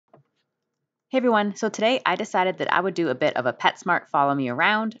Hey everyone, so today I decided that I would do a bit of a PetSmart follow me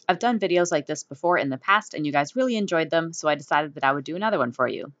around. I've done videos like this before in the past and you guys really enjoyed them, so I decided that I would do another one for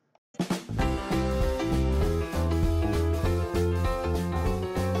you.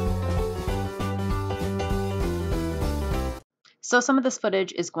 So some of this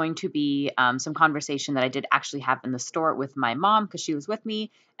footage is going to be some conversation that I did actually have in the store with my mom because she was with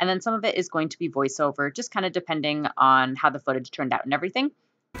me, and then some of it is going to be voiceover, just kind of depending on how the footage turned out and everything.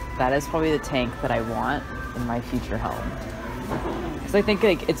 That is probably the tank that I want in my future home. Because I think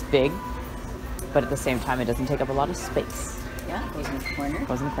it's big, but at the same time it doesn't take up a lot of space. Yeah, it goes in the corner.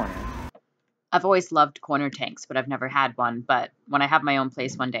 Goes in the corner. I've always loved corner tanks, but I've never had one. But when I have my own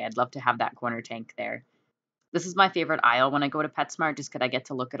place one day, I'd love to have that corner tank there. This is my favorite aisle when I go to PetSmart, just because I get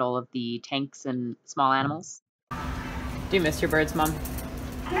to look at all of the tanks and small animals. Do you miss your birds, Mom?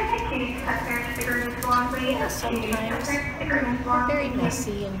 Yeah, sometimes. They're very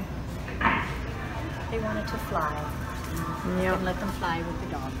messy and they wanted to fly. Yep. And let them fly with the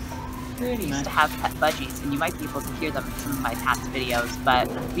dogs. We used to have pet budgies, and you might be able to hear them in some of my past videos, but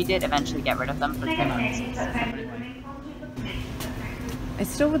we did eventually get rid of them for cleaning reasons. I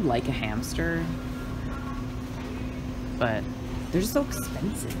still would like a hamster, but they're just so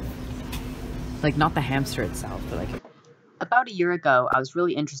expensive. Like, not the hamster itself, but like... About a year ago, I was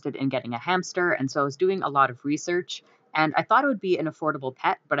really interested in getting a hamster, and so I was doing a lot of research, and I thought it would be an affordable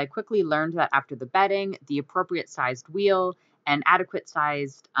pet, but I quickly learned that after the bedding, the appropriate sized wheel, and adequate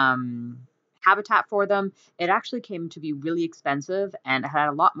sized habitat for them, it actually came to be really expensive and had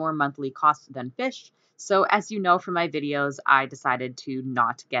a lot more monthly costs than fish. So as you know from my videos, I decided to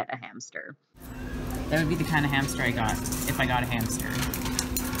not get a hamster. That would be the kind of hamster I got if I got a hamster.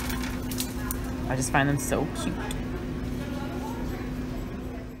 I just find them so cute.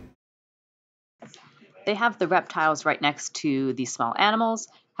 They have the reptiles right next to the small animals.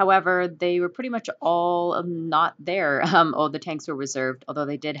 However, they were pretty much all not there. All the tanks were reserved, although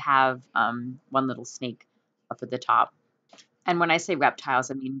they did have one little snake up at the top. And when I say reptiles,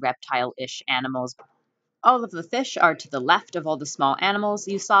 I mean reptile-ish animals. All of the fish are to the left of all the small animals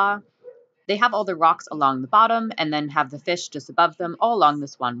you saw. They have all the rocks along the bottom and then have the fish just above them all along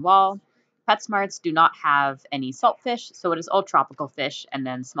this one wall. PetSmarts do not have any salt fish, so it is all tropical fish and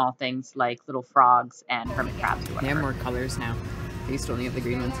then small things like little frogs and hermit crabs or whatever. They have more colors now. They used to only have the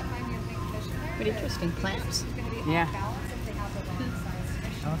green ones. But interesting plants. Yeah.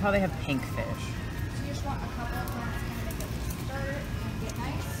 I love how they have pink fish.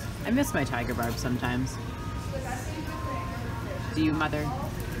 I miss my tiger barb sometimes. Do you, Mother?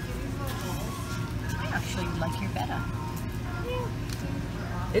 I actually like your Betta.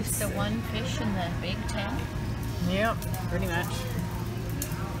 It's the one fish in the big tank. Yep, pretty much.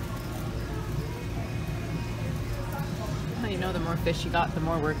 Well, you know, the more fish you got, the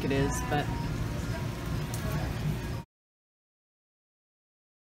more work it is, but...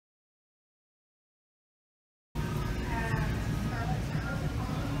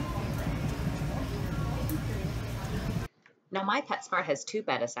 Now my PetSmart has two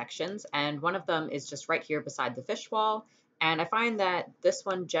Betta sections, and one of them is just right here beside the fish wall. And I find that this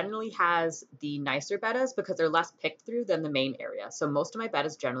one generally has the nicer bettas because they're less picked through than the main area. So most of my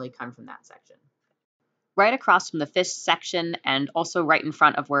bettas generally come from that section. Right across from the fish section and also right in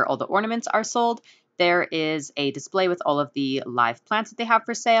front of where all the ornaments are sold, there is a display with all of the live plants that they have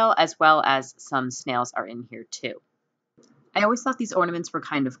for sale, as well as some snails are in here too. I always thought these ornaments were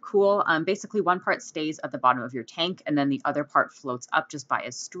kind of cool. Basically, one part stays at the bottom of your tank, and then the other part floats up just by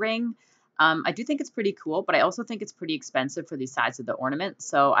a string. I do think it's pretty cool, but I also think it's pretty expensive for the size of the ornament,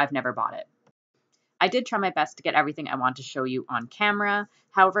 so I've never bought it. I did try my best to get everything I want to show you on camera.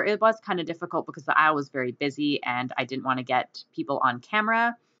 However, it was kind of difficult because the aisle was very busy and I didn't want to get people on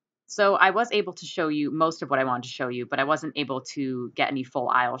camera. So I was able to show you most of what I wanted to show you, but I wasn't able to get any full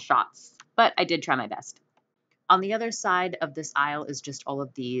aisle shots. But I did try my best. On the other side of this aisle is just all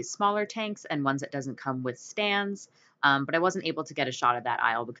of the smaller tanks and ones that doesn't come with stands, but I wasn't able to get a shot of that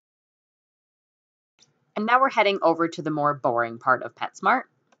aisle. And now we're heading over to the more boring part of PetSmart.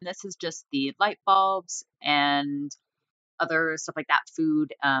 This is just the light bulbs and other stuff like that,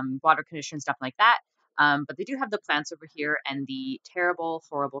 food, water conditioner, stuff like that. But they do have the plants over here and the terrible,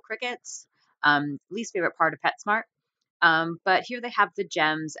 horrible crickets. Least favorite part of PetSmart. But here they have the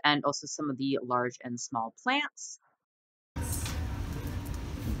gems and also some of the large and small plants.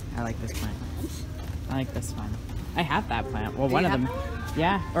 I like this plant. I like this one. I have that plant. Well, one of them.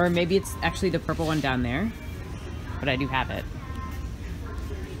 Yeah, or maybe it's actually the purple one down there. But I do have it.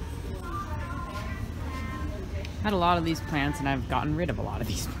 Had a lot of these plants and I've gotten rid of a lot of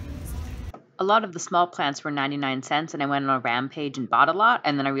these plants. A lot of the small plants were 99 cents, and I went on a rampage and bought a lot,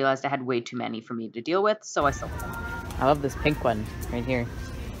 and then I realized I had way too many for me to deal with, so I sold them. I love this pink one right here.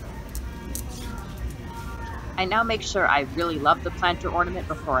 I now make sure I really love the planter ornament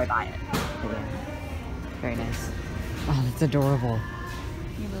before I buy it. Yeah. Very nice. Oh, that's adorable.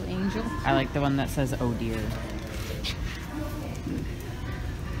 Your little angel. I like the one that says, "Oh dear."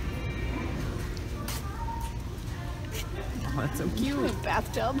 Oh, that's so cute. A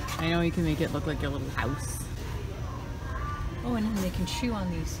bathtub. I know you can make it look like your little house. Oh, and then they can chew on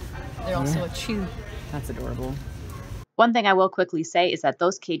these. They're also a chew. That's adorable. One thing I will quickly say is that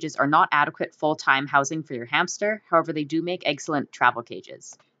those cages are not adequate full-time housing for your hamster. However, they do make excellent travel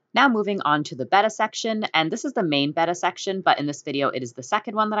cages. Now moving on to the Betta section, and this is the main Betta section, but in this video it is the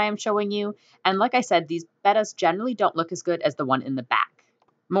second one that I am showing you. And like I said, these Bettas generally don't look as good as the one in the back.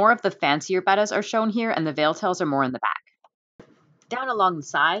 More of the fancier Bettas are shown here, and the veil tails are more in the back. Down along the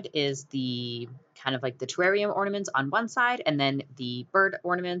side is the kind of like the terrarium ornaments on one side, and then the bird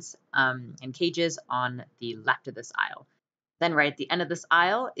ornaments and cages on the left of this aisle. Then right at the end of this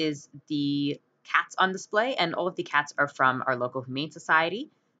aisle is the cats on display, and all of the cats are from our local Humane Society.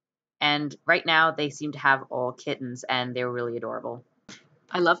 And right now they seem to have all kittens, and they're really adorable.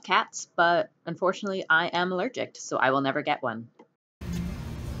 I love cats, but unfortunately I am allergic, so I will never get one.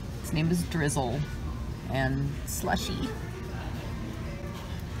 His name is Drizzle and Slushy.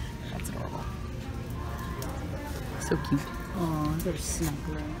 That's adorable. So cute. Oh, they're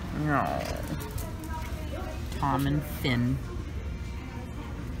snuggling. Oh. Tom and Finn.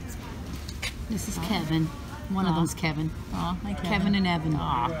 This is Kevin. One of them's Kevin. Oh, hi Kevin. Kevin and Evan.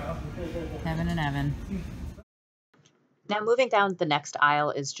 Aw. Kevin and Evan. Now moving down the next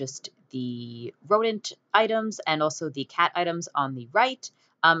aisle is just the rodent items and also the cat items on the right.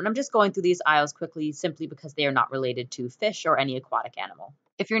 And I'm just going through these aisles quickly simply because they are not related to fish or any aquatic animal.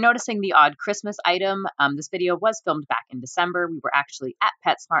 If you're noticing the odd Christmas item, this video was filmed back in December. We were actually at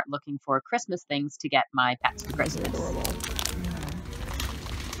PetSmart looking for Christmas things to get my pets for Christmas. Adorable.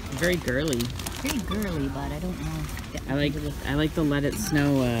 Very girly. Pretty girly, but I don't know. I like the Let It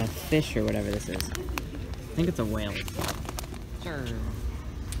Snow fish or whatever this is. I think it's a whale. Sure.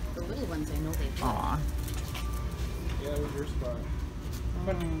 The little ones, I know they love. Aw. Yeah, it was your spot. Oh,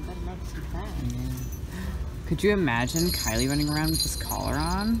 I'd love to see that. Yeah. Could you imagine Kylie running around with this collar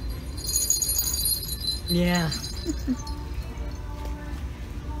on? Yeah.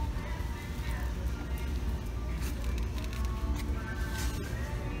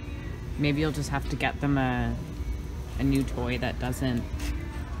 Maybe you'll just have to get them a new toy that doesn't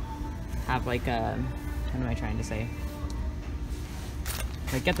have like a, what am I trying to say?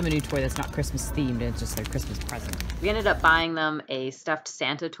 Like get them a new toy that's not Christmas themed, it's just their Christmas present. We ended up buying them a stuffed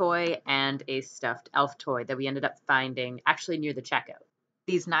Santa toy and a stuffed elf toy that we ended up finding actually near the checkout.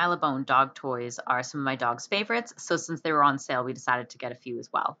 These Nylabone dog toys are some of my dog's favorites, so since they were on sale, we decided to get a few as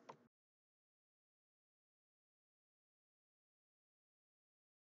well.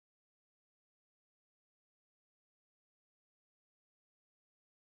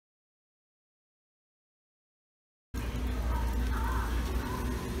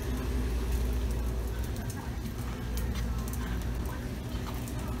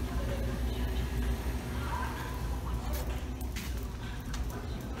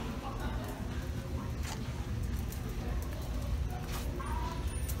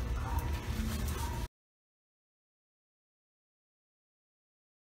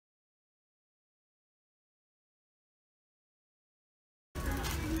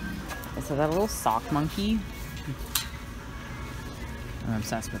 So that little sock monkey, I'm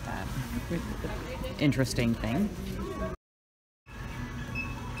obsessed with that. Interesting thing.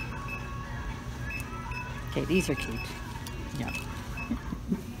 Okay, these are cute. Yeah.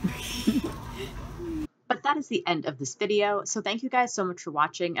 But that is the end of this video. So thank you guys so much for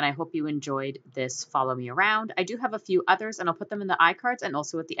watching, and I hope you enjoyed this follow me around. I do have a few others, and I'll put them in the iCards and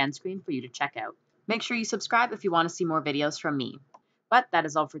also at the end screen for you to check out. Make sure you subscribe if you want to see more videos from me. But that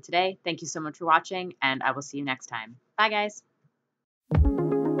is all for today. Thank you so much for watching, and I will see you next time. Bye, guys.